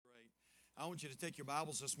I want you to take your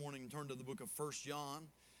Bibles this morning and turn to the book of 1 John.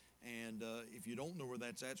 And if you don't know where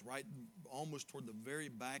that's at, it's right almost toward the very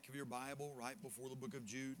back of your Bible, right before the book of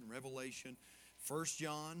Jude and Revelation. 1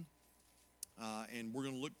 John, and we're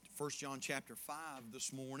going to look at 1 John chapter 5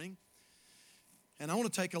 this morning. And I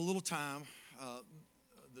want to take a little time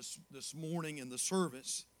this morning in the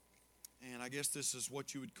service, and I guess this is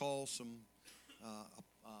what you would call some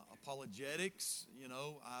apologetics. You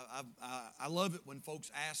know, I love it when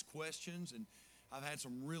folks ask questions, and I've had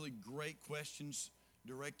some really great questions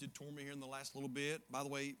directed toward me here in the last little bit. By the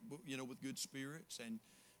way, you know, with good spirits and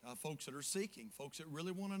folks that are seeking, folks that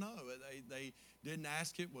really want to know. They didn't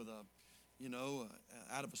ask it with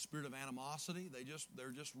out of a spirit of animosity.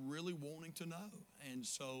 They're just really wanting to know. And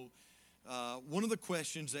so one of the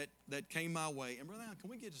questions that came my way, and Brother Allen, can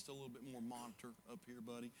we get just a little bit more monitor up here,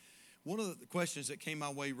 buddy? One of the questions that came my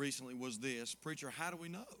way recently was this: Preacher, how do we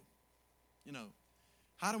know? You know,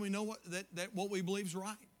 how do we know what we believe is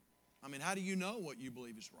right? I mean, how do you know what you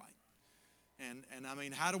believe is right? And I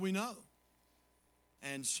mean, how do we know?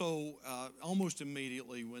 And so almost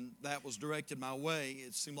immediately when that was directed my way,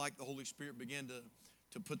 it seemed like the Holy Spirit began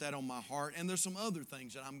to put that on my heart. And there's some other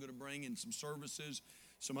things that I'm going to bring in some services,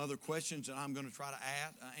 some other questions that I'm going to try to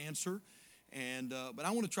answer. But I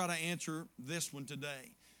want to try to answer this one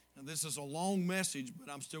today. Now, this is a long message,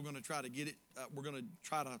 but I'm still going to try to get it. We're going to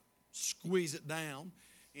try to squeeze it down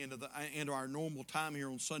into our normal time here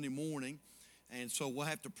on Sunday morning. And so we'll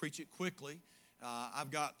have to preach it quickly.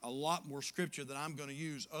 I've got a lot more scripture that I'm going to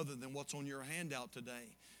use other than what's on your handout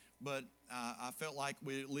today. But I felt like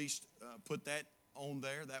we at least put that on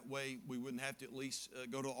there. That way we wouldn't have to at least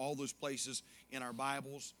go to all those places in our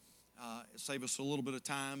Bibles. Save us a little bit of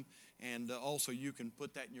time. And also you can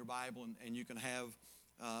put that in your Bible and you can have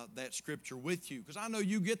that scripture with you. Because I know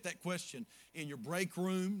you get that question in your break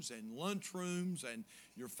rooms and lunch rooms and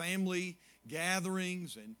your family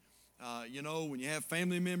gatherings and when you have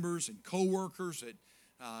family members and coworkers that,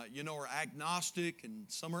 are agnostic and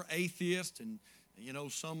some are atheists and,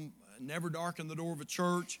 some never darken the door of a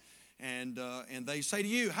church. And they say to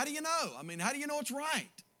you, how do you know? I mean, how do you know it's right?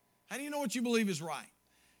 How do you know what you believe is right?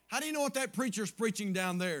 How do you know what that preacher's preaching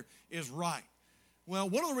down there is right? Well,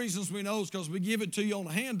 one of the reasons we know is because we give it to you on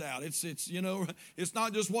a handout. It's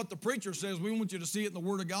not just what the preacher says. We want you to see it in the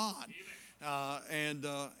Word of God. And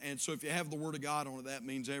so if you have the Word of God on it, that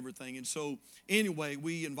means everything. And so anyway,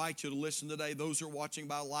 we invite you to listen today. Those who are watching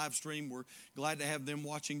by live stream, we're glad to have them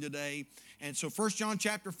watching today. And so 1 John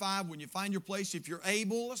chapter 5, when you find your place, if you're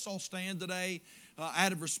able, let's all stand today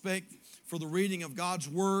out of respect for the reading of God's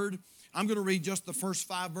Word. I'm going to read just the first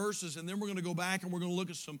 5 verses, and then we're going to go back and we're going to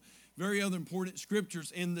look at some very other important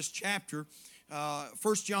scriptures in this chapter.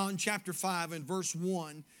 1 John chapter 5 and verse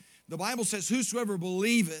 1, the Bible says, whosoever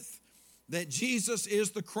believeth that Jesus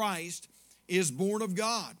is the Christ is born of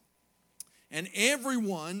God. And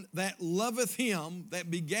everyone that loveth him that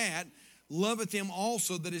begat, loveth him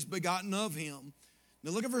also that is begotten of him.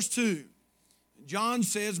 Now look at verse 2. John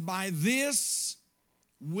says, by this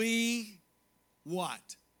we what?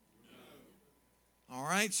 All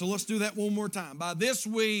right, so let's do that one more time. By this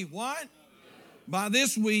we what? By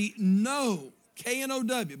this we know,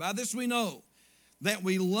 K-N-O-W, by this we know that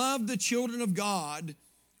we love the children of God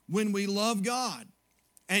when we love God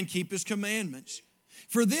and keep His commandments.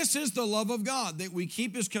 For this is the love of God, that we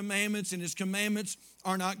keep His commandments, and His commandments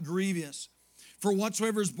are not grievous. For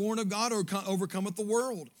whatsoever is born of God overcometh the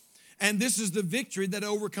world. And this is the victory that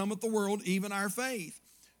overcometh the world, even our faith.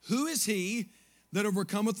 Who is he that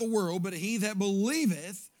overcometh the world, but he that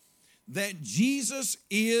believeth that Jesus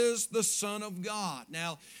is the Son of God?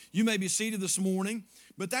 Now, you may be seated this morning,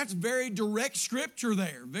 but that's very direct scripture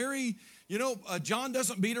there. Very, John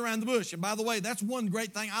doesn't beat around the bush. And by the way, that's one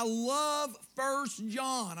great thing. I love 1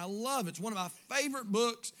 John. I love it. It's one of my favorite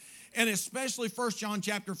books, and especially 1 John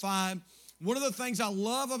chapter 5. One of the things I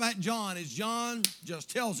love about John is John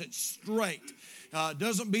just tells it straight.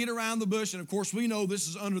 Doesn't beat around the bush. And of course, we know this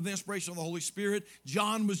is under the inspiration of the Holy Spirit.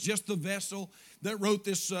 John was just the vessel that wrote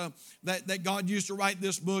this, that God used to write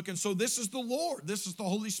this book. And so this is the Lord. This is the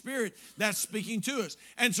Holy Spirit that's speaking to us.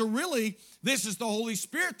 And so really, this is the Holy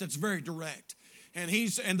Spirit that's very direct. And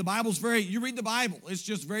the Bible's you read the Bible, it's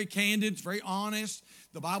just very candid, it's very honest.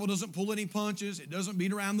 The Bible doesn't pull any punches. It doesn't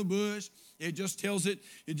beat around the bush. It just tells it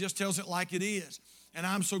like it is. And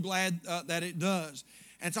I'm so glad that it does.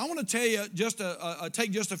 And so I want to tell you,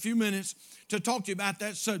 take just a few minutes to talk to you about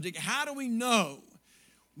that subject. How do we know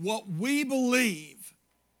what we believe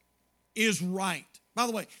is right? By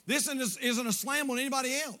the way, this isn't a slam on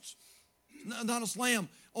anybody else. It's not a slam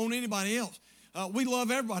on anybody else. We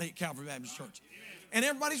love everybody at Calvary Baptist Church. And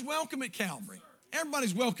everybody's welcome at Calvary.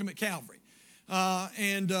 Everybody's welcome at Calvary. But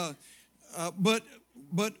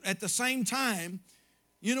at the same time,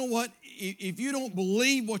 you know what? If you don't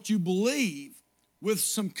believe what you believe with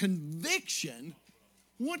some conviction,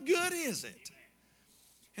 what good is it?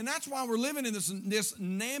 And that's why we're living in this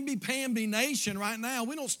namby-pamby nation right now.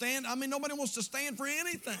 We don't stand, nobody wants to stand for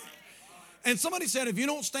anything. And somebody said, if you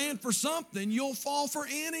don't stand for something, you'll fall for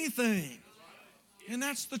anything. And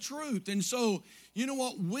that's the truth. And so, you know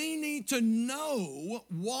what? We need to know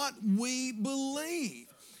what we believe.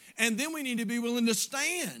 And then we need to be willing to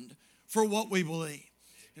stand for what we believe.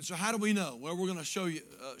 And so how do we know? Well, we're going to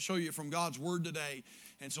show you from God's Word today.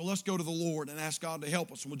 And so let's go to the Lord and ask God to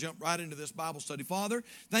help us. And we'll jump right into this Bible study. Father,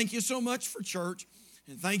 thank you so much for church.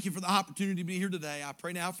 And thank you for the opportunity to be here today. I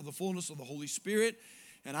pray now for the fullness of the Holy Spirit.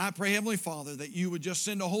 And I pray, Heavenly Father, that you would just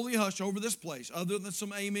send a holy hush over this place, other than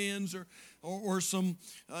some amens or some,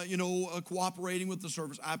 cooperating with the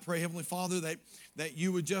service. I pray, Heavenly Father, that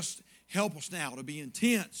you would just help us now to be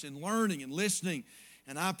intense in learning and listening.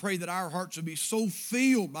 And I pray that our hearts would be so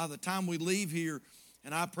filled by the time we leave here.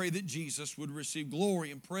 And I pray that Jesus would receive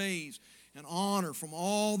glory and praise and honor from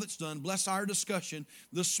all that's done. Bless our discussion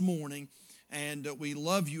this morning. And we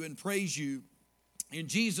love you and praise you. In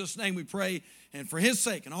Jesus' name we pray, and for his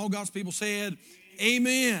sake. And all God's people said,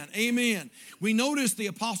 amen, amen. We notice the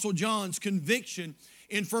Apostle John's conviction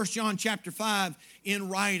in 1 John chapter 5 in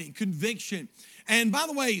writing, conviction. And by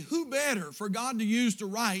the way, who better for God to use to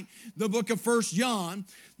write the book of 1 John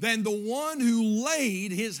than the one who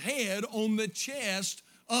laid his head on the chest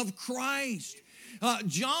of Christ?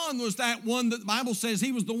 John was that one that the Bible says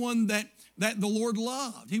he was the one that the Lord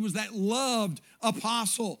loved. He was that loved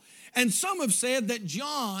apostle. And some have said that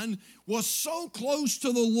John was so close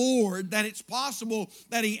to the Lord that it's possible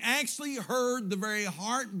that he actually heard the very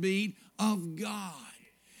heartbeat of God.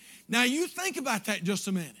 Now you think about that just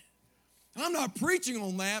a minute. I'm not preaching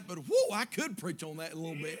on that, but I could preach on that a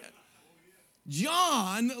little bit.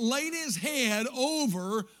 John laid his head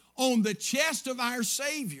over on the chest of our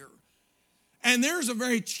Savior. And there's a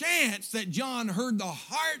very chance that John heard the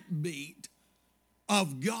heartbeat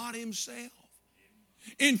of God himself.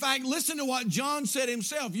 In fact, listen to what John said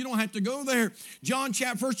himself. You don't have to go there. 1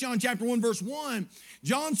 John chapter 1, verse 1.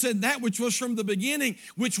 John said, that which was from the beginning,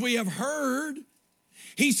 which we have heard.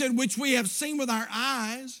 He said, which we have seen with our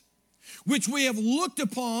eyes, which we have looked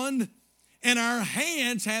upon, and our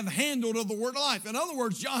hands have handled of the word of life. In other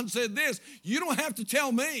words, John said this, you don't have to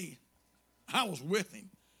tell me. I was with him.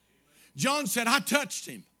 John said, I touched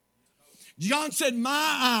him. John said,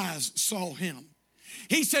 my eyes saw him.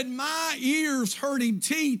 He said, my ears heard him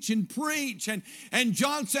teach and preach. And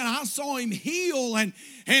John said, I saw him heal. And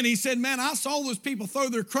he said, man, I saw those people throw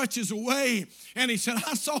their crutches away. And he said,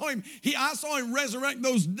 I saw him resurrect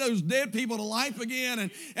those dead people to life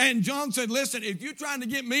again. And John said, listen, if you're trying to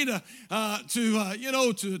get me to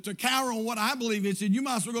cower on what I believe, he said, you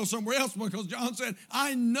might as well go somewhere else, because John said,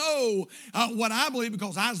 I know what I believe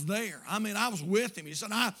because I was there. I was with him. He said,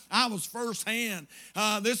 I was firsthand.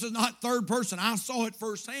 This is not third person. I saw it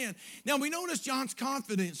firsthand. Now we notice John's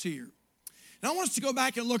confidence here. Now I want us to go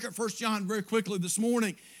back and look at 1 John very quickly this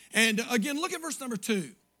morning. And again, look at verse number 2.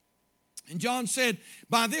 And John said,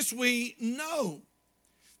 by this we know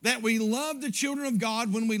that we love the children of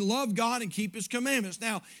God when we love God and keep his commandments.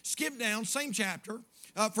 Now, skip down, same chapter,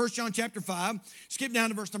 1 John chapter 5, skip down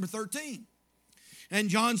to verse number 13. And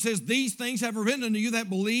John says, these things have I written unto you that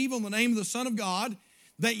believe on the name of the Son of God,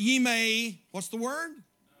 that ye may, what's the word?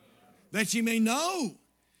 That ye may know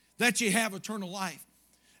that ye have eternal life,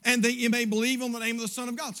 and that ye may believe on the name of the Son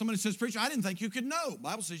of God. Somebody says, preacher, I didn't think you could know. The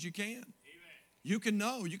Bible says you can. Amen. You can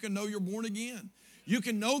know. You can know you're born again. You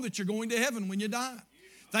can know that you're going to heaven when you die.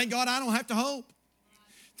 Thank God I don't have to hope.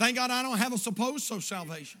 Thank God I don't have a supposed so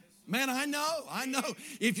salvation. Man, I know.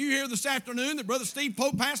 If you hear this afternoon that Brother Steve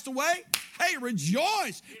Pope passed away, hey,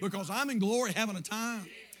 rejoice, because I'm in glory having a time.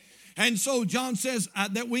 And so John says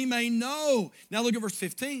that we may know. Now look at verse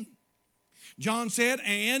 15. John said,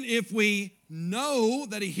 and if we know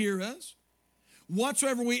that he hears us,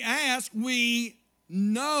 whatsoever we ask, we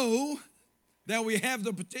know that we have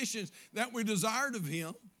the petitions that we desired of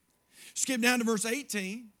him. Skip down to verse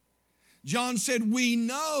 18. John said, we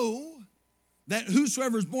know that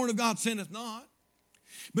whosoever is born of God sinneth not,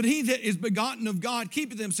 but he that is begotten of God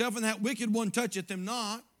keepeth himself, and that wicked one toucheth him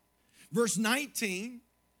not. Verse 19,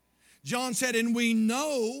 John said, and we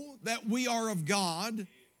know that we are of God,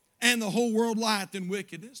 and the whole world lieth in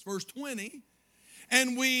wickedness. Verse 20,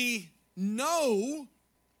 and we know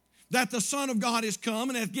that the Son of God is come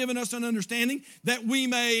and hath given us an understanding that we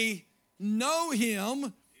may know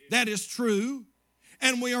him that is true,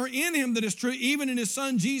 and we are in him that is true, even in his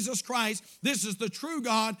Son, Jesus Christ. This is the true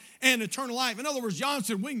God and eternal life. In other words, John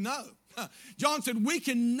said, we know. John said, we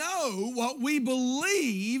can know what we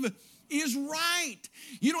believe is right.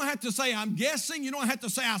 You don't have to say, I'm guessing. You don't have to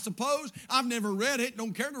say, I suppose. I've never read it,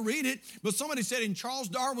 don't care to read it. But somebody said in Charles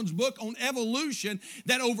Darwin's book on evolution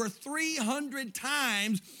that over 300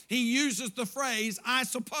 times he uses the phrase, I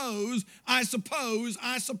suppose, I suppose,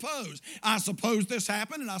 I suppose. I suppose this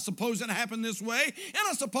happened, and I suppose it happened this way, and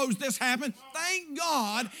I suppose this happened. Thank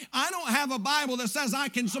God I don't have a Bible that says I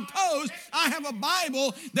can suppose. I have a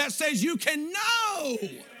Bible that says you can know.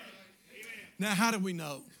 Now, how do we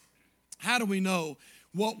know? How do we know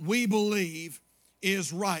what we believe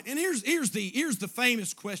is right? And here's the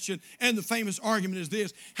famous question, and the famous argument is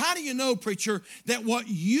this. How do you know, preacher, that what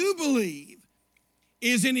you believe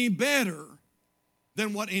is any better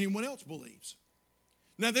than what anyone else believes?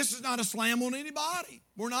 Now, this is not a slam on anybody.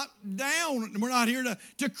 We're not down. We're not here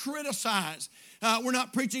to criticize. We're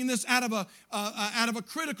not preaching this out of a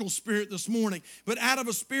critical spirit this morning, but out of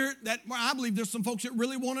a spirit that I believe there's some folks that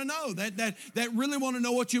really want to know, that really want to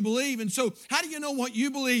know what you believe. And so how do you know what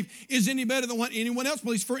you believe is any better than what anyone else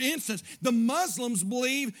believes? For instance, the Muslims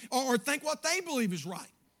believe or think what they believe is right.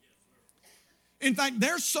 In fact,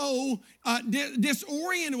 they're so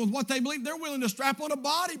disoriented with what they believe, they're willing to strap on a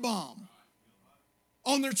body bomb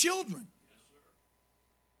on their children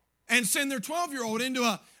and send their 12-year-old into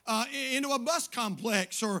a bus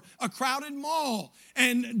complex or a crowded mall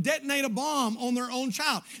and detonate a bomb on their own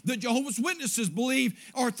child. The Jehovah's Witnesses believe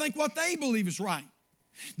or think what they believe is right.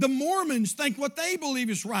 The Mormons think what they believe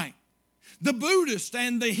is right. The Buddhists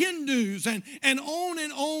and the Hindus and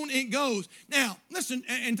on it goes. Now, listen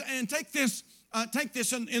and take this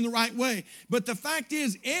in the right way. But the fact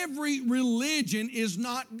is, every religion is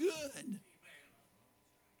not good.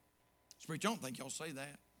 Preacher, I don't think y'all say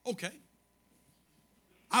that. Okay.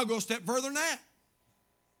 I'll go a step further than that.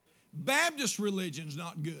 Baptist religion's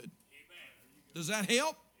not good. Does that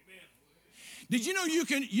help? Did you know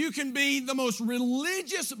you can be the most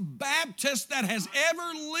religious Baptist that has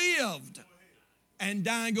ever lived and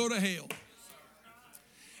die and go to hell?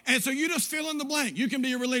 And so you just fill in the blank. You can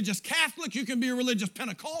be a religious Catholic. You can be a religious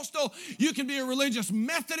Pentecostal. You can be a religious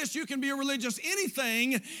Methodist. You can be a religious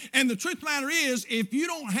anything. And the truth of the matter is, if you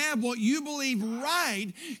don't have what you believe right,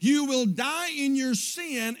 you will die in your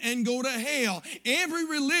sin and go to hell. Every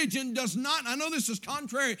religion does not. I know this is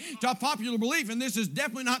contrary to popular belief, and this is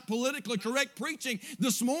definitely not politically correct preaching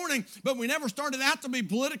this morning, but we never started out to be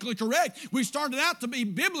politically correct. We started out to be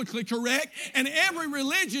biblically correct, and every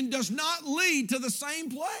religion does not lead to the same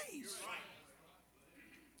place.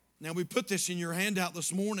 Now, we put this in your handout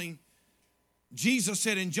this morning. Jesus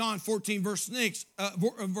said in John 14, verse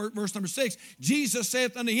number 6, Jesus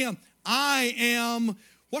saith unto him, I am,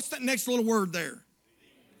 what's that next little word there?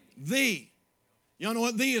 The. Y'all know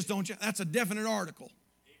what the is, don't you? That's a definite article.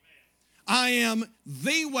 I am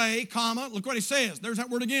the way, comma, look what he says. There's that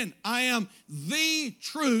word again. I am the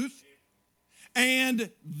truth and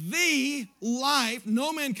the life.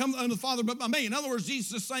 No man comes unto the Father but by me. In other words,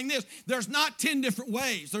 Jesus is saying this. There's not 10 different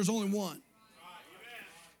ways. There's only one.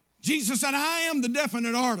 Jesus said, I am the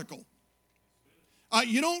definite article.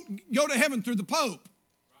 You don't go to heaven through the Pope.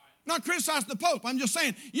 Not criticizing the Pope. I'm just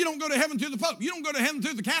saying, you don't go to heaven through the Pope. You don't go to heaven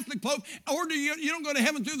through the Catholic Pope, or you don't go to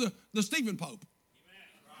heaven through the Stephen Pope.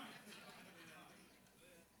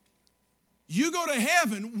 You go to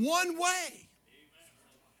heaven one way.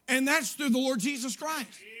 And that's through the Lord Jesus Christ.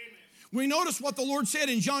 We notice what the Lord said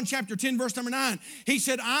in John chapter 10, verse number 9. He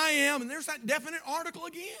said, I am, and there's that definite article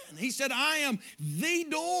again. He said, I am the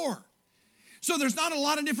door. So there's not a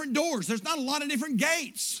lot of different doors. There's not a lot of different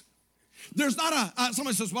gates. There's not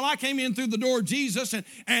somebody says, well, I came in through the door of Jesus,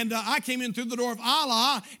 and I came in through the door of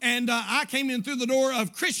Allah, and I came in through the door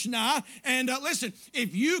of Krishna. And listen,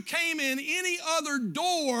 if you came in any other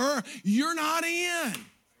door, you're not in.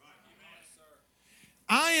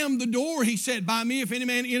 I am the door, he said, by me, if any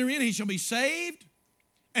man enter in, he shall be saved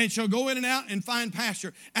and shall go in and out and find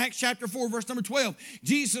pasture. Acts chapter 4, verse number 12.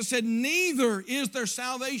 Jesus said, neither is there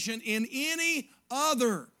salvation in any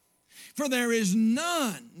other, for there is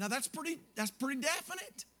none. Now that's pretty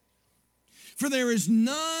definite. For there is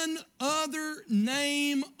none other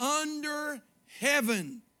name under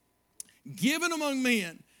heaven given among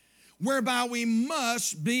men whereby we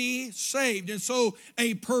must be saved. And so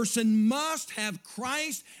a person must have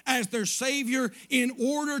Christ as their Savior in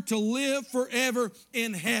order to live forever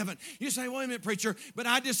in heaven. You say, wait a minute, preacher, but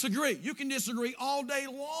I disagree. You can disagree all day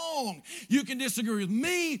long. You can disagree with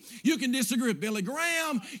me. You can disagree with Billy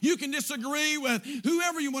Graham. You can disagree with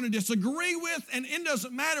whoever you want to disagree with, and it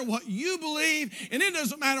doesn't matter what you believe, and it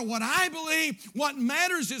doesn't matter what I believe. What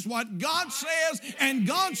matters is what God says, and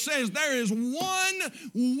God says there is one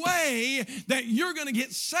way that you're going to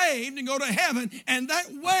get saved and go to heaven, and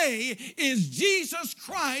that way is Jesus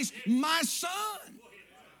Christ, my Son.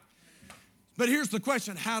 But here's the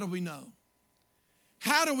question, how do we know?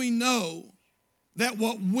 How do we know that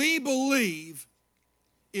what we believe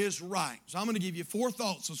is right? So I'm going to give you 4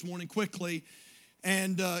 thoughts this morning quickly,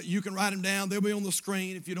 and you can write them down. They'll be on the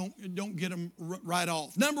screen if you don't get them right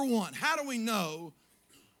off. Number 1, how do we know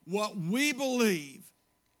what we believe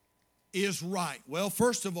is right? Well,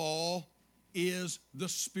 first of all, is the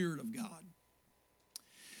Spirit of God.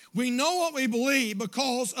 We know what we believe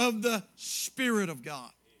because of the Spirit of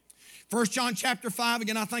God. 1 John chapter 5,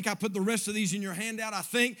 again, I think I put the rest of these in your handout. I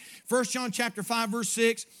think 1 John chapter 5, verse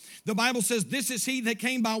 6, the Bible says, this is he that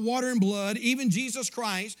came by water and blood, even Jesus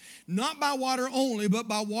Christ, not by water only, but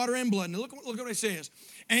by water and blood. Now look what it says.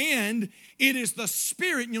 And it is the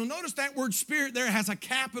Spirit, and you'll notice that word Spirit there has a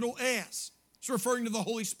capital S. It's referring to the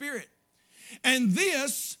Holy Spirit. And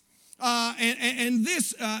this, it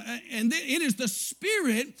is the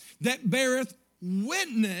Spirit that beareth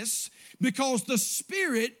witness, because the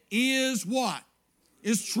Spirit is what?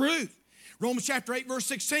 Is truth. Romans chapter 8, verse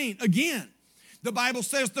 16. Again, the Bible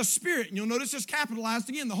says the Spirit, and you'll notice it's capitalized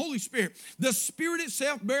again, the Holy Spirit. The Spirit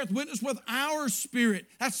itself beareth witness with our spirit.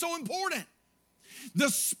 That's so important. The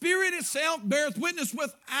Spirit itself beareth witness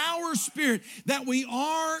with our spirit that we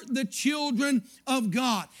are the children of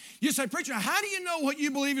God. You say, preacher, how do you know what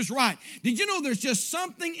you believe is right? Did you know there's just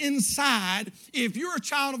something inside, if you're a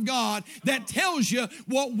child of God, that tells you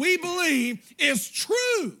what we believe is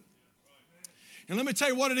true? And let me tell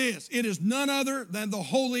you what it is. It is none other than the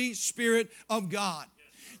Holy Spirit of God.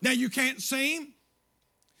 Now, you can't see Him.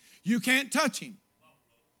 You can't touch Him.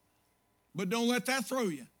 But don't let that throw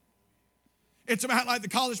you. It's about like the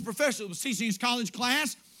college professor was teaching his college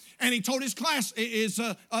class, and he told his class,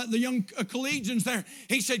 the young collegians there,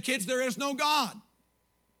 he said, kids, there is no God.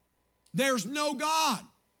 There's no God.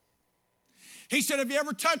 He said, have you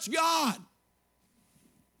ever touched God?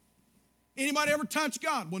 Anybody ever touched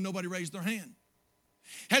God? Well, nobody raised their hand.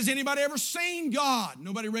 Has anybody ever seen God?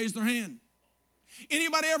 Nobody raised their hand.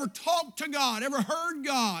 Anybody ever talked to God, ever heard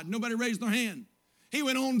God? Nobody raised their hand. He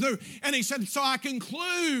went on through, and he said, so I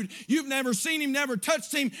conclude you've never seen Him, never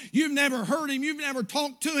touched Him, you've never heard Him, you've never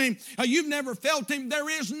talked to Him, you've never felt Him. There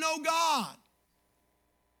is no God.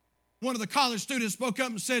 One of the college students spoke up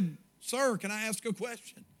and said, sir, can I ask a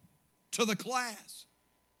question to the class?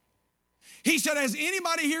 He said, has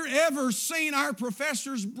anybody here ever seen our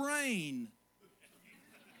professor's brain?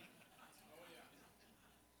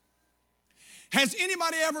 Has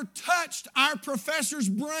anybody ever touched our professor's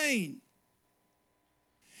brain?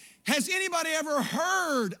 Has anybody ever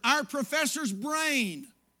heard our professor's brain?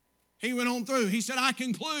 He went on through. He said, I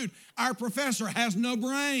conclude our professor has no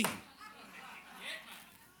brain.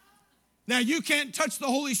 Now, you can't touch the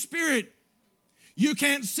Holy Spirit. You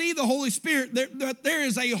can't see the Holy Spirit. There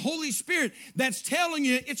is a Holy Spirit that's telling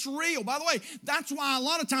you it's real. By the way, that's why a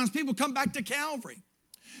lot of times people come back to Calvary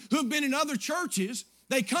who've been in other churches.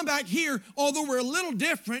 They come back here, although we're a little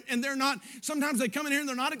different, and sometimes they come in here and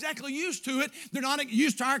they're not exactly used to it. They're not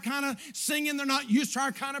used to our kind of singing. They're not used to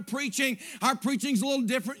our kind of preaching. Our preaching's a little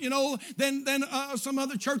different, than some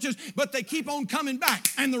other churches, but they keep on coming back.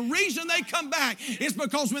 And the reason they come back is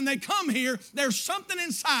because when they come here, there's something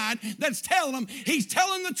inside that's telling them He's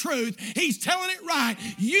telling the truth. He's telling it right.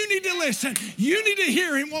 You need to listen. You need to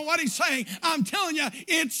hear Him. Well, what He's saying, I'm telling you,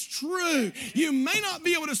 it's true. You may not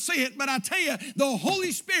be able to see it, but I tell you, the Holy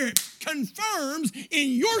Spirit confirms in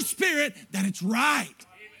your spirit that it's right.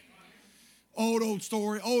 Old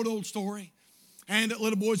story. And that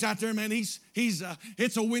little boy's out there, man,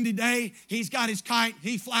 it's a windy day. He's got his kite.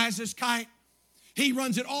 He flies his kite. He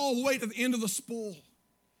runs it all the way to the end of the spool.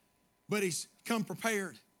 But he's come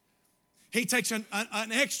prepared. He takes an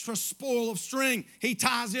extra spool of string. He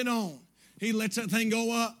ties it on. He lets that thing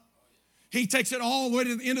go up. He takes it all the way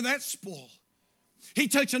to the end of that spool. He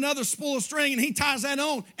takes another spool of string and he ties that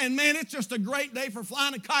on. And man, it's just a great day for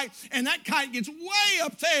flying a kite. And that kite gets way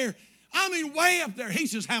up there. I mean, way up there.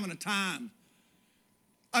 He's just having a time.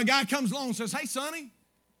 A guy comes along and says, hey, Sonny.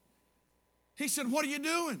 He said, what are you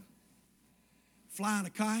doing? Flying a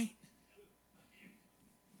kite.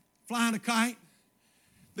 Flying a kite.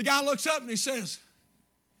 The guy looks up and he says,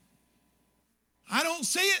 I don't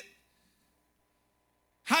see it.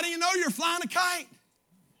 How do you know you're flying a kite?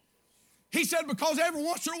 He said, because every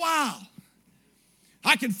once in a while,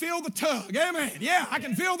 I can feel the tug. Amen. Yeah, I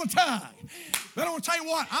can feel the tug. But I want to tell you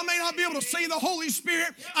what, I may not be able to see the Holy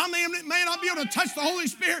Spirit. I may not be able to touch the Holy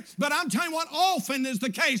Spirit, but I'm telling you what often is the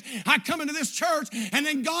case. I come into this church and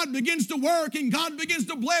then God begins to work and God begins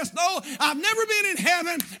to bless. No, I've never been in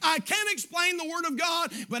heaven. I can't explain the Word of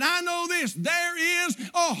God, but I know this. There is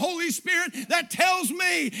a Holy Spirit that tells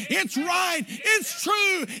me it's right, it's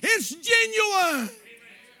true, it's genuine.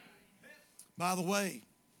 By the way,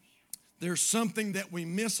 there's something that we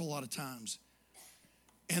miss a lot of times.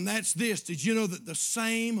 And that's this. Did you know that the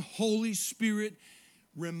same Holy Spirit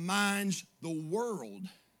reminds the world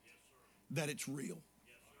that it's real?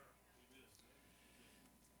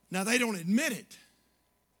 Now, they don't admit it.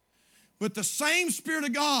 But the same Spirit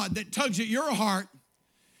of God that tugs at your heart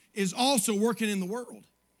is also working in the world.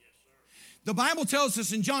 The Bible tells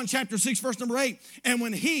us in John chapter 6, verse number 8, and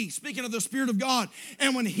when he, speaking of the Spirit of God,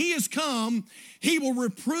 and when he is come, he will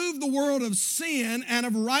reprove the world of sin and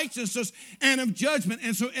of righteousness and of judgment.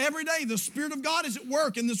 And so every day the Spirit of God is at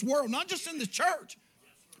work in this world, not just in the church,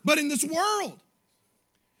 but in this world.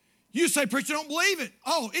 You say, preacher, I don't believe it.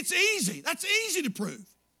 Oh, it's easy. That's easy to prove.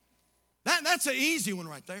 That's an easy one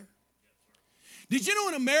right there. Did you know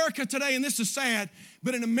in America today, and this is sad,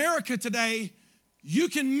 but in America today, you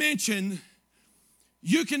can mention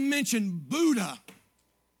Buddha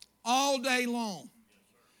all day long.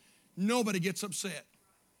 Nobody gets upset.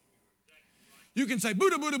 You can say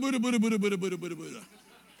Buddha, Buddha, Buddha, Buddha, Buddha, Buddha, Buddha, Buddha, Buddha.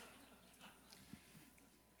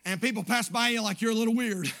 And people pass by you like you're a little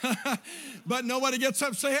weird. But nobody gets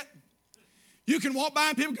upset. You can walk by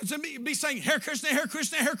and people can be saying, Hare Krishna, Hare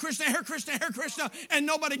Krishna, Hare Krishna, Hare Krishna, Hare Krishna, and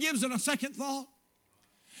nobody gives it a second thought.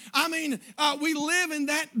 I mean, we live in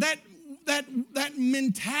that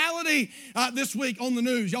mentality this week on the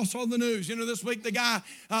news. Y'all saw the news. You know, this week the guy,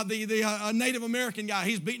 the Native American guy,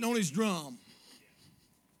 he's beating on his drum.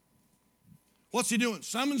 What's he doing?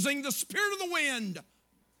 Summoning the spirit of the wind.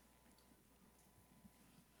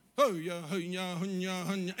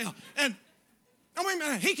 And I mean,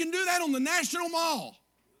 man, he can do that on the National Mall.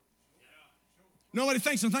 Nobody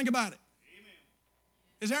thinks and think about it.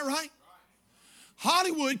 Is that right?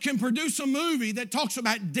 Hollywood can produce a movie that talks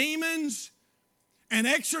about demons and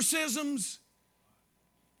exorcisms,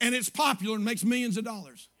 and it's popular and makes millions of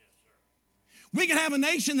dollars. We can have a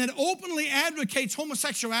nation that openly advocates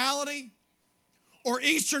homosexuality or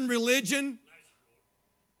Eastern religion,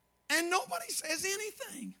 and nobody says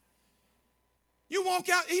anything. You walk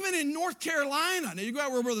out, even in North Carolina, now you go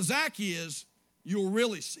out where Brother Zach is, you'll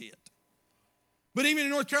really see it. But even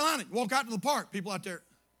in North Carolina, you walk out to the park, people out there,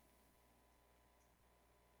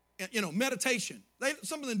 you know, meditation.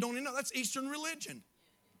 Some of them don't even know that's Eastern religion.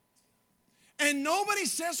 And nobody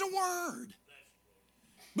says a word.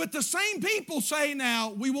 But the same people say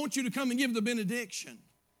now, we want you to come and give the benediction.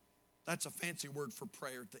 That's a fancy word for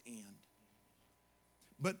prayer at the end.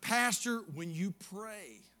 But pastor, when you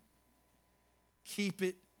pray, keep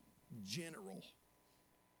it general.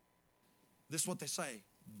 This is what they say.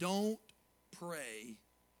 Don't pray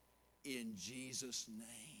in Jesus'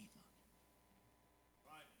 name.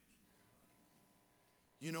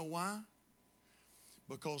 You know why?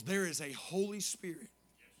 Because there is a Holy Spirit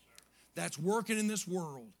that's working in this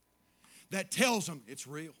world that tells them it's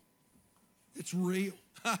real. It's real.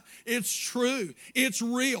 It's true. It's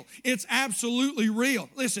real. It's absolutely real.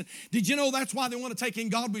 Listen, did you know that's why they want to take In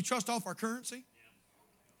God We Trust off our currency?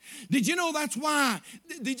 Did you know that's why?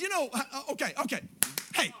 Did you know? Okay.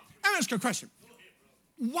 Hey, I'm asking a question.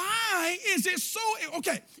 Why is it so,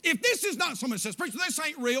 okay, if this is not, somebody says, preacher, this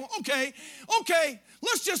ain't real, okay,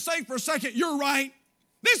 let's just say for a second, you're right.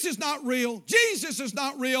 This is not real. Jesus is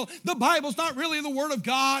not real. The Bible's not really the Word of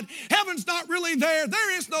God. Heaven's not really there.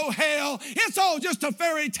 There is no hell. It's all just a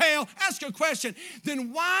fairy tale. Ask a question.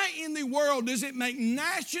 Then why in the world does it make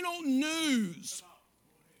national news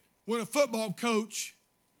when a football coach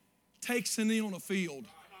takes a knee on a field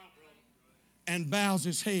and bows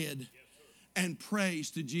his head and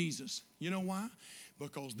prays to Jesus? You know why?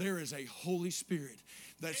 Because there is a Holy Spirit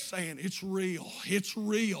that's saying it's real, it's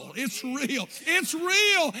real, it's real, it's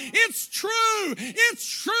real, it's true,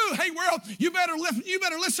 it's true. Hey world, you better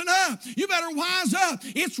listen up, you better wise up.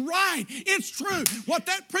 It's right, it's true. What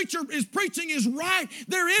that preacher is preaching is right.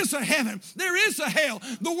 There is a heaven, there is a hell.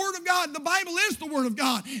 The Word of God, the Bible is the Word of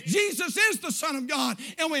God. Jesus is the Son of God,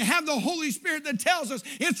 and we have the Holy Spirit that tells us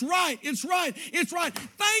it's right, it's right, it's right.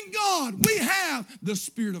 Thank God we have the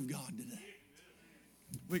Spirit of God today.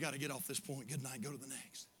 We got to get off this point. Good night. Go to the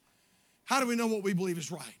next. How do we know what we believe is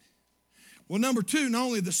right? Well, number two, not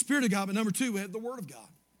only the Spirit of God, but number two, we have the Word of God.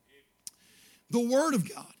 The Word of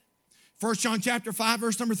God. 1 John chapter 5,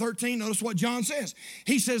 verse number 13, notice what John says.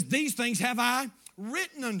 He says, these things have I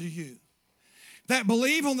written unto you, that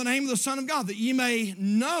believe on the name of the Son of God, that ye may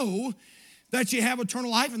know that ye have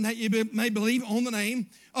eternal life, and that ye may believe on the name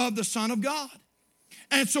of the Son of God.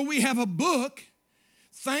 And so we have a book,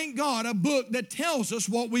 thank God, a book that tells us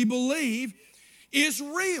what we believe is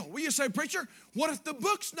real. Well, you say, preacher, what if the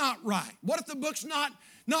book's not right? What if the book's not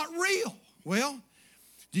real? Well,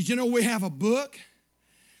 did you know we have a book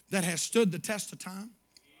that has stood the test of time?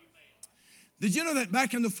 Did you know that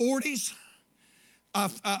back in the 40s,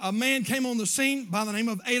 a man came on the scene by the name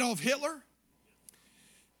of Adolf Hitler?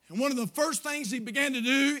 And one of the first things he began to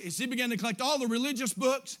do is he began to collect all the religious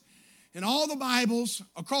books and all the Bibles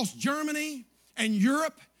across Germany and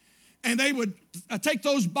Europe, and they would take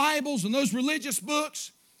those Bibles and those religious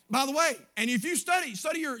books. By the way, and if you study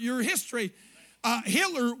your history,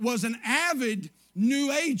 Hitler was an avid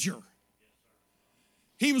New Ager.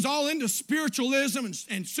 He was all into spiritualism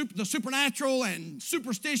and the supernatural and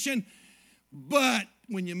superstition. But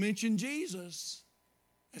when you mention Jesus,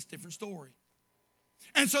 that's a different story.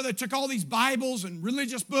 And so they took all these Bibles and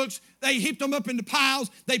religious books, they heaped them up into piles,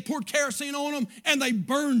 they poured kerosene on them, and they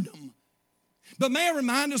burned them. But may I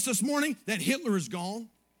remind us this morning that Hitler is gone,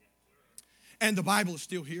 and the Bible is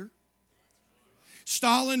still here.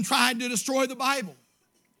 Stalin tried to destroy the Bible.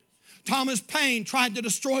 Thomas Paine tried to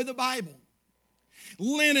destroy the Bible.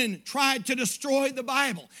 Lenin tried to destroy the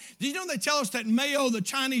Bible. Did you know they tell us that Mao, the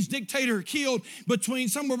Chinese dictator, killed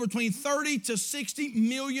somewhere between 30 to 60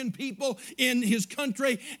 million people in his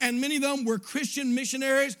country, and many of them were Christian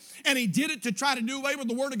missionaries, and he did it to try to do away with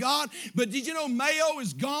the Word of God. But did you know Mao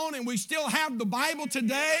is gone and we still have the Bible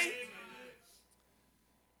today?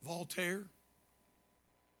 Voltaire.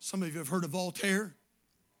 Some of you have heard of Voltaire.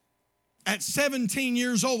 At 17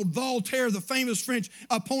 years old, Voltaire, the famous French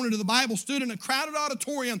opponent of the Bible, stood in a crowded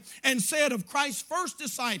auditorium and said of Christ's first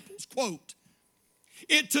disciples, quote,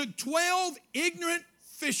 "It took 12 ignorant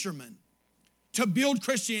fishermen to build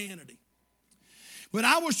Christianity. But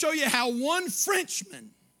I will show you how one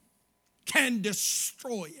Frenchman can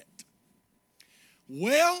destroy it."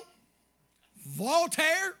 Well,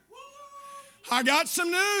 Voltaire, I got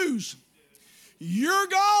some news. You're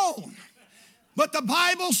gone. But the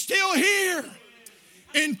Bible's still here.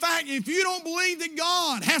 In fact, if you don't believe that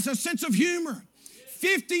God has a sense of humor,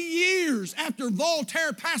 50 years after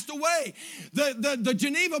Voltaire passed away, the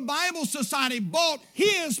Geneva Bible Society bought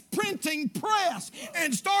his printing press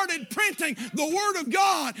and started printing the Word of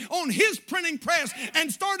God on his printing press and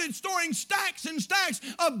started storing stacks and stacks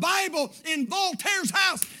of Bible in Voltaire's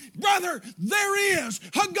house. Brother, there is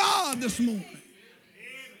a God this morning.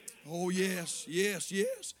 Oh, yes, yes,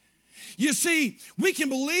 yes. You see, we can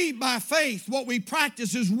believe by faith what we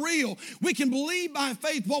practice is real. We can believe by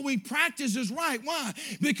faith what we practice is right. Why?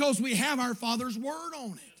 Because we have our Father's Word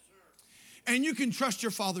on it. And you can trust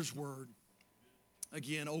your Father's Word.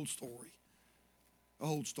 Again, old story.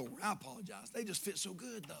 Old story. I apologize. They just fit so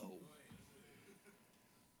good, though.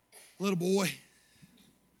 Little boy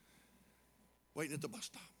waiting at the bus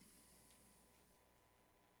stop.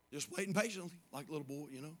 Just waiting patiently, like a little boy,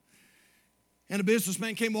 you know. And a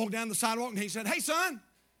businessman came walking down the sidewalk and he said, "Hey, son."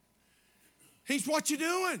 He said, "What you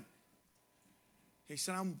doing?" He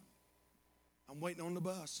said, I'm waiting on the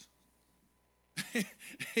bus."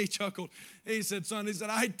 He chuckled. He said, "Son," he said,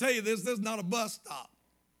 "I hate to tell you this is not a bus stop."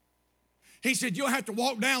 He said, "You'll have to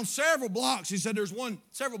walk down several blocks." He said, "There's one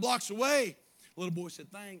several blocks away." The little boy said,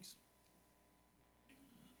 "Thanks."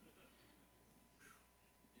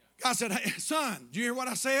 God said, "Hey, son, do you hear what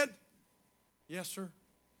I said?" "Yes, sir."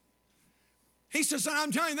 He says, "Son,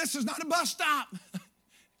 I'm telling you, this is not a bus stop.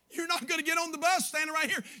 You're not going to get on the bus standing right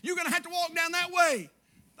here. You're going to have to walk down that way."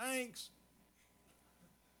 "Thanks."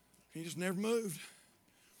 He just never moved.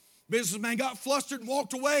 Businessman got flustered and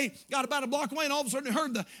walked away, got about a block away, and all of a sudden he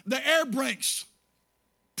heard the air brakes.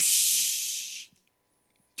 Psh!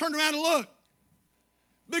 Turned around and looked.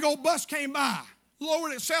 Big old bus came by,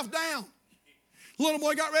 lowered itself down. The little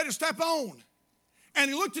boy got ready to step on. And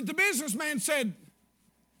he looked at the businessman and said,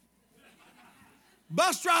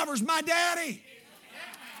 "Bus driver's my daddy."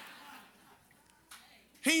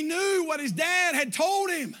 He knew what his dad had told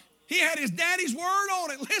him. He had his daddy's word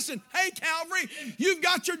on it. Listen, hey, Calvary, you've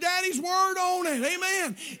got your daddy's word on it.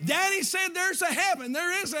 Amen. Daddy said there's a heaven.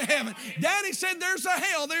 There is a heaven. Daddy said there's a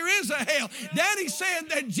hell. There is a hell. Daddy said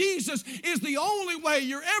that Jesus is the only way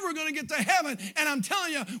you're ever going to get to heaven. And I'm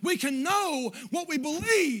telling you, we can know what we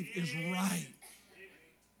believe is right.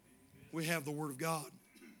 We have the Word of God.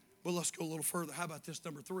 Well, let's go a little further. How about this,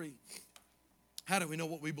 number 3? How do we know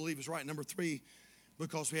what we believe is right? Number 3,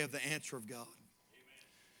 because we have the answer of God.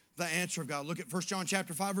 The answer of God. Look at 1 John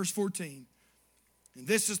chapter 5, verse 14. And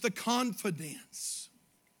this is the confidence,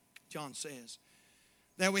 John says,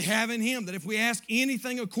 that we have in him, that if we ask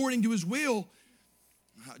anything according to his will,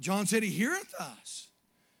 John said he heareth us.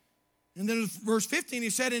 And then in verse 15 he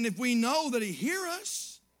said, and if we know that he hear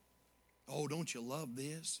us, oh, don't you love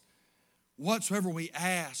this? Whatsoever we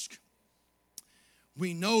ask,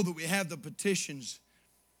 we know that we have the petitions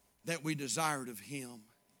that we desired of him.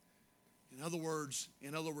 In other words,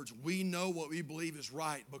 we know what we believe is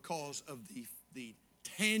right because of the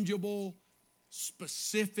tangible,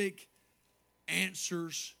 specific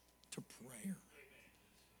answers to prayer.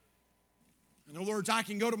 In other words, I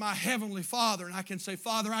can go to my Heavenly Father and I can say,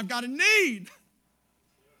 Father, I've got a need.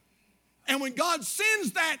 And when God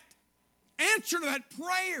sends that answer to that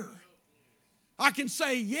prayer, I can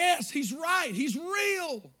say, yes, he's right. He's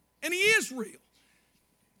real. And he is real.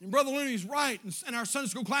 And Brother Looney's right. In our Sunday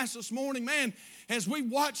school class this morning, man, as we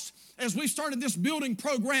started this building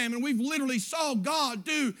program, and we've literally saw God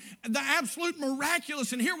do the absolute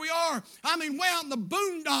miraculous. And here we are, way out in the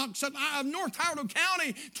boondocks of North Howard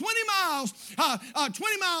County, 20 miles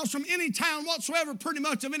from any town whatsoever, pretty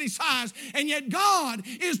much of any size. And yet God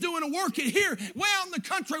is doing a work here, way out in the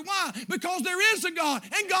country. Why? Because there is a God,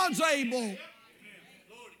 and God's able.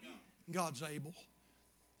 God's able.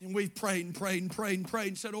 And we've prayed and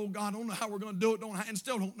said, oh God, I don't know how we're going to do it, and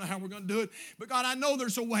still don't know how we're going to do it. But God, I know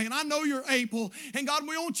there's a way, and I know you're able. And God,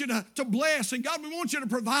 we want you to bless, and God, we want you to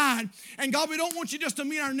provide. And God, we don't want you just to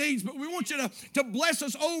meet our needs, but we want you to bless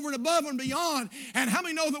us over and above and beyond. And how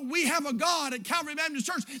many know that we have a God at Calvary Baptist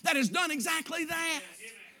Church that has done exactly that?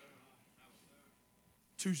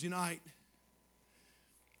 Tuesday night,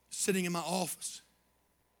 sitting in my office,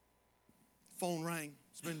 phone rang.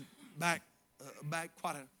 It's been back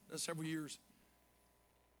quite several years.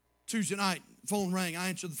 Tuesday night, phone rang. I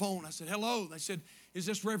answered the phone. I said, hello. They said, is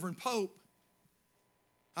this Reverend Pope?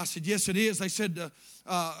 I said, yes, it is. They said,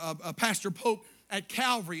 Pastor Pope at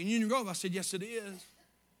Calvary in Union Grove. I said, yes, it is.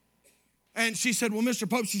 And she said, well, Mr.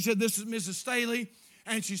 Pope, she said, this is Mrs. Staley.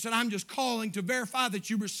 And she said, I'm just calling to verify that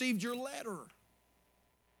you received your letter.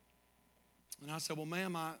 And I said, well,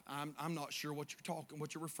 ma'am, I'm not sure what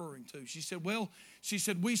you're referring to. She said,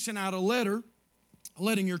 we sent out a letter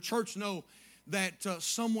letting your church know that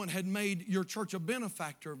someone had made your church a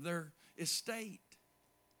benefactor of their estate.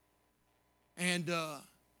 And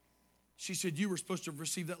she said, you were supposed to have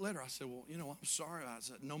received that letter. I said, well, I'm sorry. I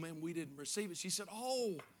said, no, ma'am, we didn't receive it. She said,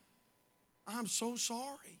 oh, I'm so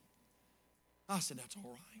sorry. I said, that's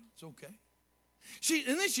all right. It's okay.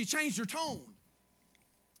 And then she changed her tone.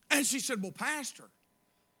 And she said, well, Pastor,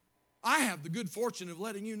 I have the good fortune of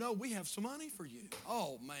letting you know we have some money for you.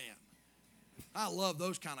 Oh, man. I love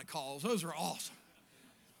those kind of calls. Those are awesome.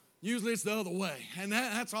 Usually it's the other way. And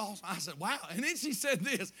that's awesome. I said, wow. And then she said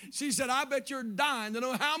this. She said, I bet you're dying to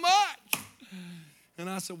know how much. And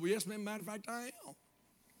I said, well, yes, ma'am. Matter of fact, I am.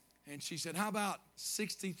 And she said, how about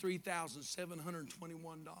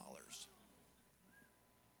 $63,721?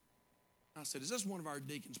 I said, is this one of our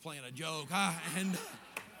deacons playing a joke? And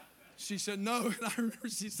she said, no. And I remember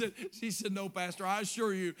she said, no, Pastor, I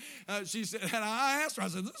assure you. She said, and I asked her, I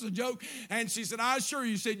said, this is a joke. And she said, I assure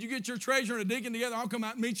you, you get your treasurer and a deacon together, I'll come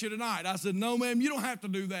out and meet you tonight. I said, no, ma'am, you don't have to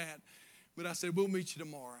do that. But I said, we'll meet you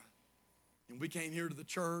tomorrow. And we came here to the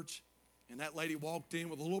church, and that lady walked in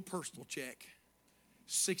with a little personal check,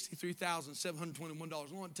 $63,721. I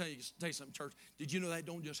want to tell you something, church. Did you know that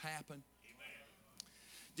don't just happen?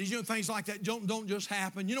 Did you know things like that don't just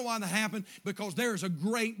happen? You know why that happened? Because there's a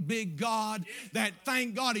great big God that,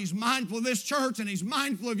 thank God, He's mindful of this church and He's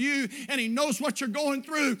mindful of you, and He knows what you're going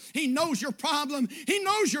through. He knows your problem. He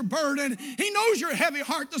knows your burden. He knows your heavy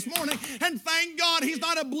heart this morning, and thank God He's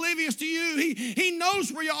not oblivious to you. He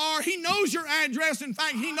knows where you are. He knows your address. In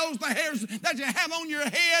fact, He knows the hairs that you have on your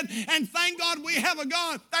head, and thank God we have a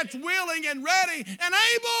God that's willing and ready and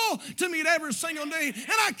able to meet every single need.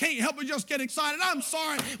 And I can't help but just get excited. I'm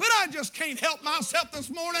sorry, but I just can't help myself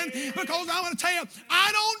this morning, because I want to tell you,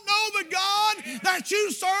 I don't know the God that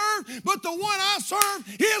you serve, but the one I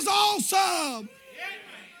serve is awesome.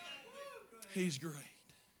 He's great.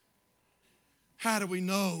 How do we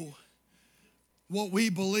know what we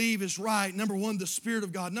believe is right? Number one, the Spirit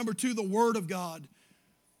of God. Number two, the Word of God.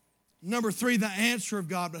 Number three, the answer of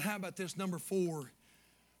God. But how about this? Number four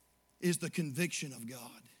is the conviction of God.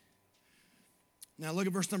 Now look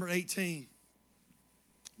at verse number 18.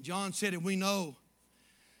 John said, and we know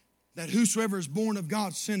that whosoever is born of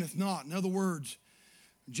God sinneth not. In other words,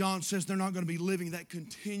 John says they're not going to be living that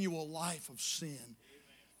continual life of sin.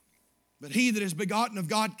 But he that is begotten of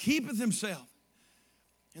God keepeth himself,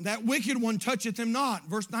 And that wicked one toucheth him not.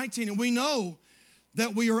 Verse 19, and we know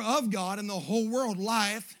that we are of God, and the whole world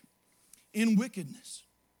lieth in wickedness.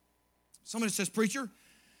 Somebody says, preacher,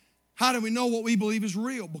 how do we know what we believe is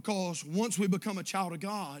real? Because once we become a child of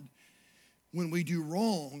God, when we do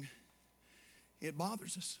wrong, it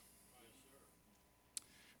bothers us.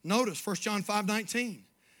 Notice 1 John 5:19.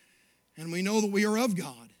 And we know that we are of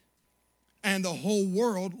God, and the whole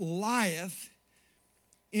world lieth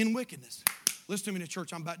in wickedness. Listen to me in the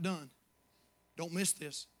church, I'm about done. Don't miss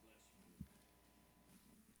this.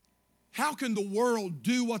 How can the world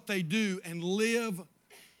do what they do and live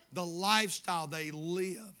the lifestyle they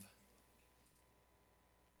live,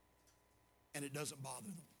 and it doesn't bother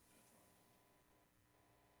them?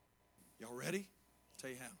 Y'all ready? I'll tell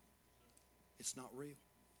you how. It's not real.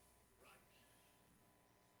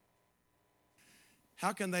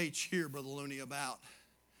 How can they cheer, Brother Looney, about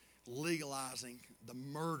legalizing the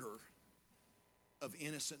murder of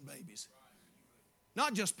innocent babies?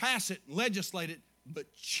 Not just pass it and legislate it,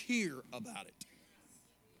 but cheer about it.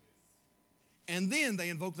 And then they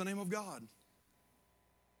invoke the name of God.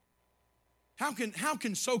 How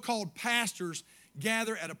can so-called pastors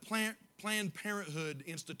gather at a Planned Parenthood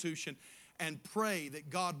institution and pray that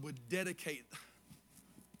God would dedicate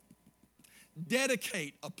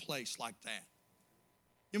a place like that?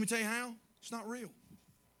 Let me tell you how. It's not real.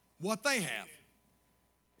 What they have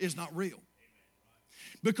is not real.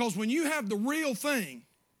 Because when you have the real thing,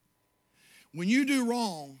 when you do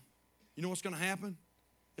wrong, you know what's going to happen?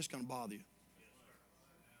 It's going to bother you.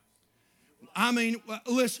 I mean,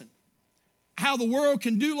 listen, how the world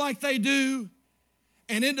can do like they do,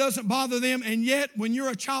 and it doesn't bother them, and yet when you're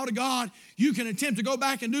a child of God, you can attempt to go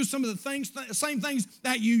back and do some of the same things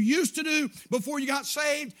that you used to do before you got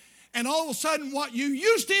saved, and all of a sudden what you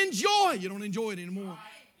used to enjoy, you don't enjoy it anymore.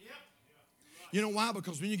 You know why?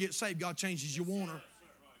 Because when you get saved, God changes your wanter.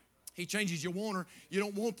 He changes your wanter. You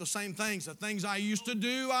don't want the same things. The things I used to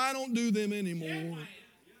do, I don't do them anymore.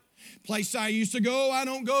 Place I used to go, I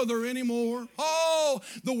don't go there anymore. Oh,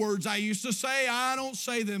 the words I used to say, I don't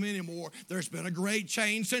say them anymore. There's been a great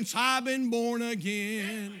change since I've been born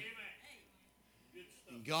again.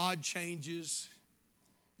 And God changes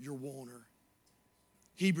your wanter.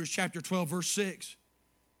 Hebrews chapter 12, verse 6.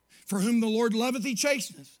 For whom the Lord loveth, he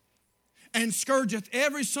chasteneth, and scourgeth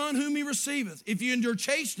every son whom he receiveth. If you endure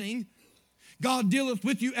chastening, God dealeth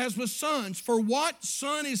with you as with sons. For what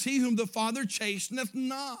son is he whom the Father chasteneth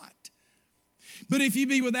not? But if you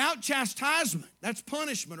be without chastisement, that's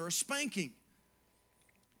punishment or a spanking.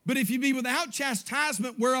 But if you be without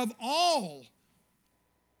chastisement, whereof all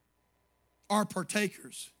are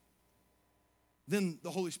partakers, then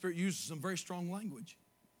the Holy Spirit uses some very strong language.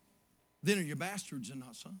 Then are you bastards and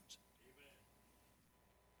not sons.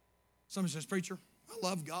 Somebody says, preacher, I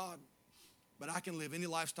love God, but I can live any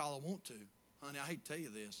lifestyle I want to. Honey, I hate to tell you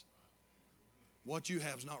this. What you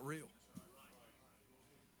have is not real.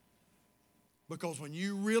 Because when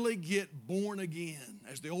you really get born again,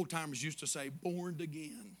 as the old timers used to say, born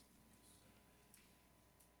again,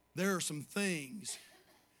 there are some things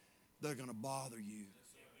that are going to bother you.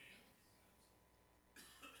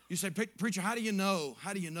 You say, preacher, how do you know?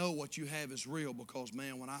 How do you know what you have is real? Because,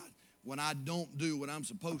 man, when I don't do what I'm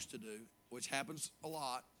supposed to do, which happens a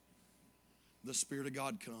lot, the Spirit of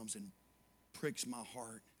God comes and pricks my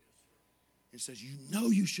heart and says, you know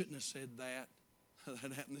you shouldn't have said that.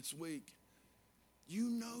 That happened this week. You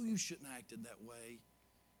know you shouldn't have acted that way.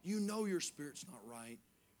 You know your spirit's not right.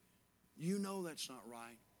 You know that's not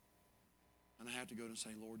right. And I have to go and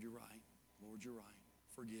say, Lord, you're right. Lord, you're right.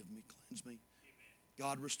 Forgive me. Cleanse me.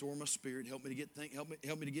 God, restore my spirit. Help me to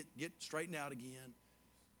help me to get straightened out again.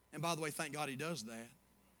 And by the way, thank God he does that.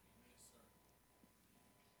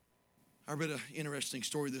 I read an interesting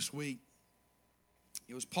story this week.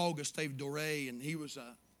 It was Paul Gustave Doré, and he was,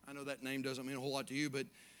 I know that name doesn't mean a whole lot to you,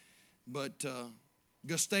 but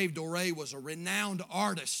Gustave Doré was a renowned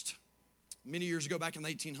artist many years ago, back in the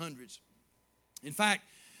 1800s. In fact,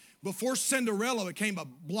 before Cinderella became a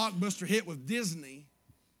blockbuster hit with Disney,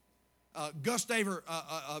 Gustave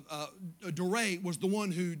Doré was the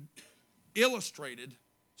one who illustrated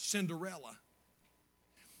Cinderella.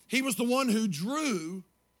 He was the one who drew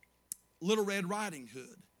Little Red Riding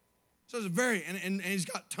Hood. So it's and he's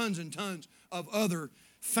got tons and tons of other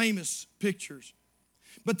famous pictures.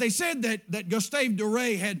 But they said that Gustave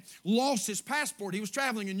Doré had lost his passport. He was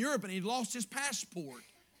traveling in Europe and he'd lost his passport.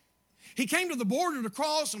 He came to the border to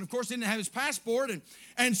cross and of course didn't have his passport.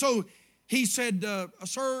 And so he said,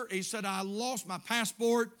 sir, he said, I lost my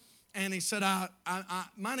passport. And he said,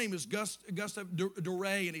 my name is Gustave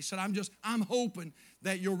Doré. And he said, I'm hoping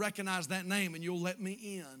that you'll recognize that name and you'll let me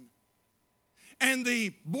in. And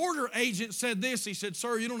the border agent said this. He said,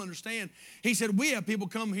 sir, you don't understand. He said, we have people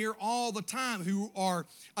come here all the time who are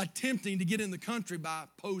attempting to get in the country by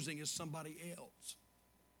posing as somebody else.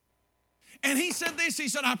 And he said this. He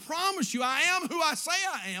said, I promise you, I am who I say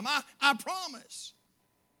I am. I promise.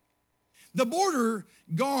 The border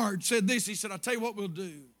guard said this. He said, I'll tell you what we'll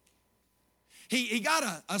do. He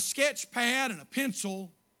got a sketch pad and a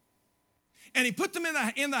pencil, and he put them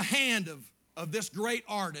in the hand of this great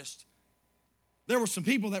artist. There were some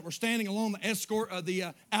people that were standing along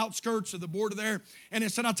the outskirts of the border there, and he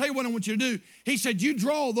said, I'll tell you what I want you to do. He said, you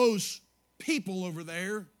draw those people over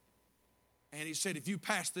there, and he said, if you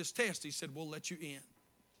pass this test, he said, we'll let you in.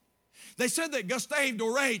 They said that Gustave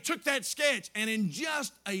Doré took that sketch, and in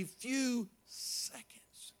just a few seconds,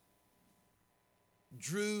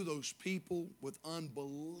 drew those people with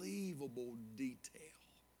unbelievable detail.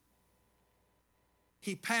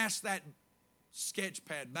 He passed that sketch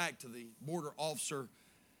pad back to the border officer,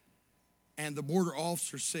 and the border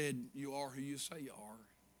officer said, you are who you say you are.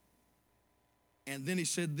 And then he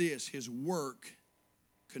said this, his work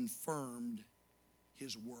confirmed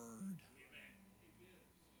his word.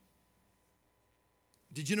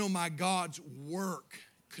 Did you know my God's work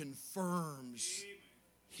confirms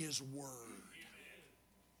his word?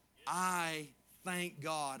 I thank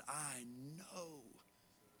God I know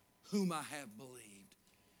whom I have believed,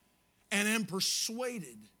 and am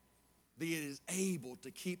persuaded that he is able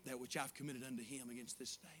to keep that which I've committed unto him against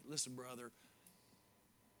this day. Listen, brother,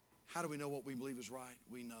 how do we know what we believe is right?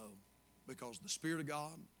 We know because the Spirit of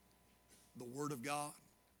God, the Word of God,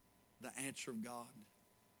 the answer of God,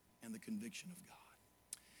 and the conviction of God.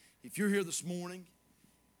 If you're here this morning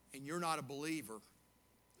and you're not a believer,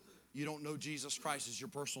 you don't know Jesus Christ as your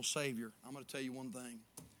personal Savior, I'm going to tell you one thing.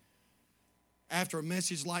 After a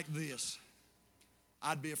message like this,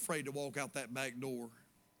 I'd be afraid to walk out that back door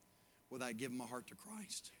without giving my heart to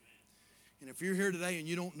Christ. And if you're here today and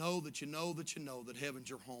you don't know that you know that you know that heaven's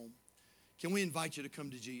your home, can we invite you to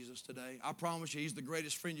come to Jesus today? I promise you, he's the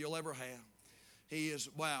greatest friend you'll ever have. He is,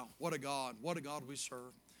 wow, what a God we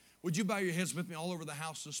serve. Would you bow your heads with me all over the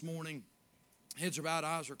house this morning? Heads are bowed,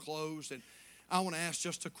 eyes are closed. And I want to ask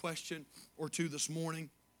just a question or two this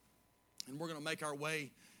morning. And we're going to make our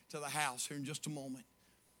way to the house here in just a moment.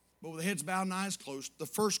 But with heads bowed and eyes closed, the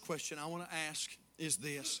first question I want to ask is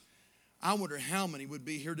this. I wonder how many would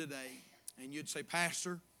be here today, and you'd say,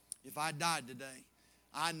 Pastor, if I died today,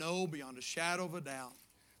 I know beyond a shadow of a doubt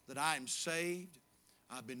that I am saved.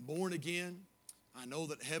 I've been born again. I know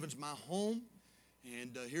that heaven's my home.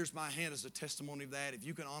 And here's my hand as a testimony of that. If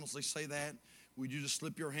you can honestly say that, would you just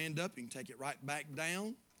slip your hand up? You can take it right back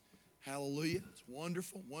down. Hallelujah. It's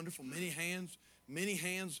wonderful, wonderful. Many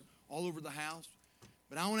hands all over the house.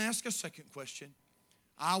 But I want to ask a second question.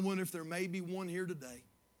 I wonder if there may be one here today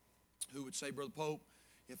who would say, Brother Pope,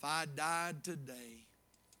 if I died today,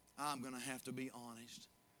 I'm going to have to be honest.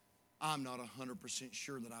 I'm not 100%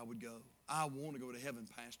 sure that I would go. I want to go to heaven,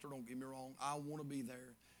 Pastor. Don't get me wrong. I want to be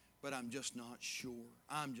there, but I'm just not sure.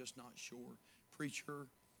 I'm just not sure. Preacher,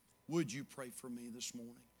 would you pray for me this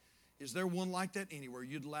morning? Is there one like that anywhere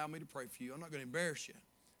you'd allow me to pray for you? I'm not going to embarrass you.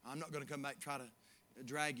 I'm not going to come back and try to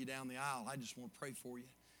drag you down the aisle. I just want to pray for you.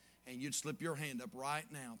 And you'd slip your hand up right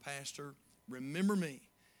now. Pastor, remember me.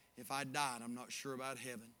 If I died, I'm not sure about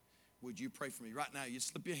heaven. Would you pray for me? Right now, you'd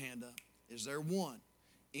slip your hand up. Is there one?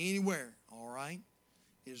 Anywhere? All right.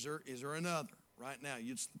 Is there another? Right now,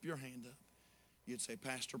 you'd slip your hand up. You'd say,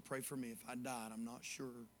 Pastor, pray for me. If I died, I'm not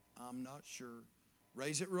sure. I'm not sure.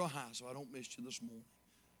 Raise it real high so I don't miss you this morning.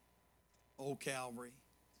 Oh, Calvary,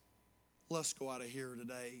 let's go out of here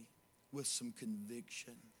today with some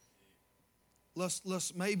conviction.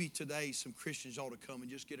 Let's maybe today some Christians ought to come and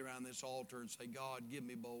just get around this altar and say, God, give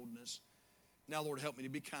me boldness. Now, Lord, help me to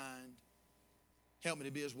be kind. Help me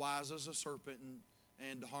to be as wise as a serpent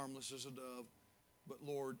and harmless as a dove. But,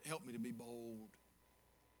 Lord, help me to be bold.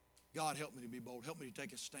 God, help me to be bold. Help me to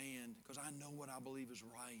take a stand because I know what I believe is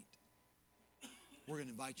right. We're going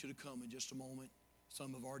to invite you to come in just a moment.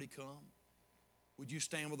 Some have already come. Would you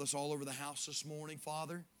stand with us all over the house this morning,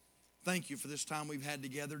 Father? Thank you for this time we've had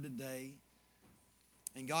together today.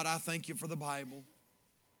 And God, I thank you for the Bible.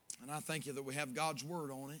 And I thank you that we have God's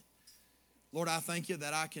Word on it. Lord, I thank you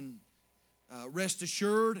that I can rest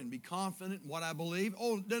assured and be confident in what I believe.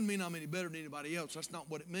 Oh, it doesn't mean I'm any better than anybody else. That's not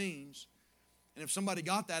what it means. And if somebody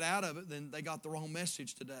got that out of it, then they got the wrong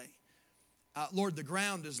message today. Lord, the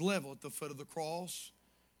ground is level at the foot of the cross.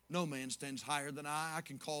 No man stands higher than I. I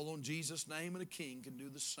can call on Jesus' name, and a king can do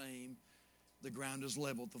the same. The ground is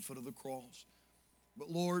level at the foot of the cross. But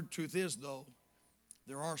Lord, truth is, though,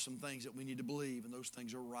 there are some things that we need to believe, and those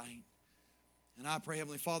things are right. And I pray,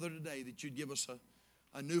 Heavenly Father, today that you'd give us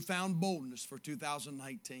a newfound boldness for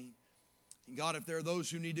 2019. And God, if there are those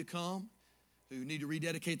who need to come, who need to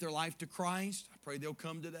rededicate their life to Christ, I pray they'll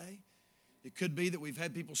come today. It could be that we've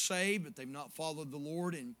had people saved, but they've not followed the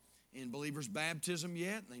Lord in believers' baptism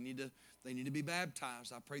yet. They need to be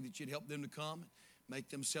baptized. I pray that you'd help them to come and make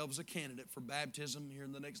themselves a candidate for baptism here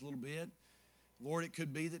in the next little bit. Lord, it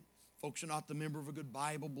could be that folks are not the member of a good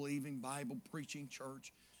Bible-believing, Bible-preaching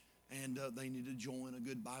church, and they need to join a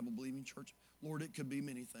good Bible-believing church. Lord, it could be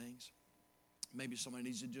many things. Maybe somebody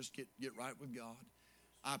needs to just get right with God.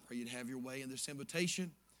 I pray you'd have your way in this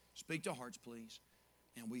invitation. Speak to hearts, please.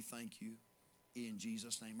 And we thank you in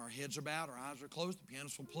Jesus' name. Our heads are bowed, our eyes are closed. The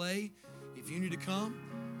pianist will play. If you need to come,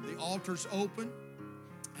 the altar's open.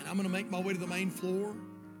 And I'm going to make my way to the main floor.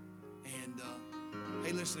 And,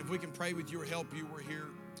 hey, listen, if we can pray with you or help you, we're here.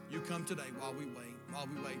 You come today while we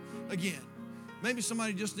wait. Again, maybe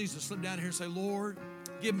somebody just needs to slip down here and say, Lord,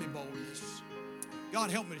 give me boldness. God,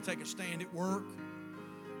 help me to take a stand at work.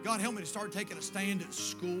 God, help me to start taking a stand at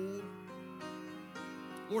school.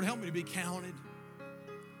 Lord, help me to be counted.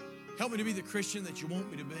 Help me to be the Christian that you want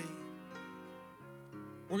me to be.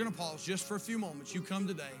 We're going to pause just for a few moments. You come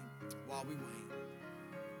today while we wait.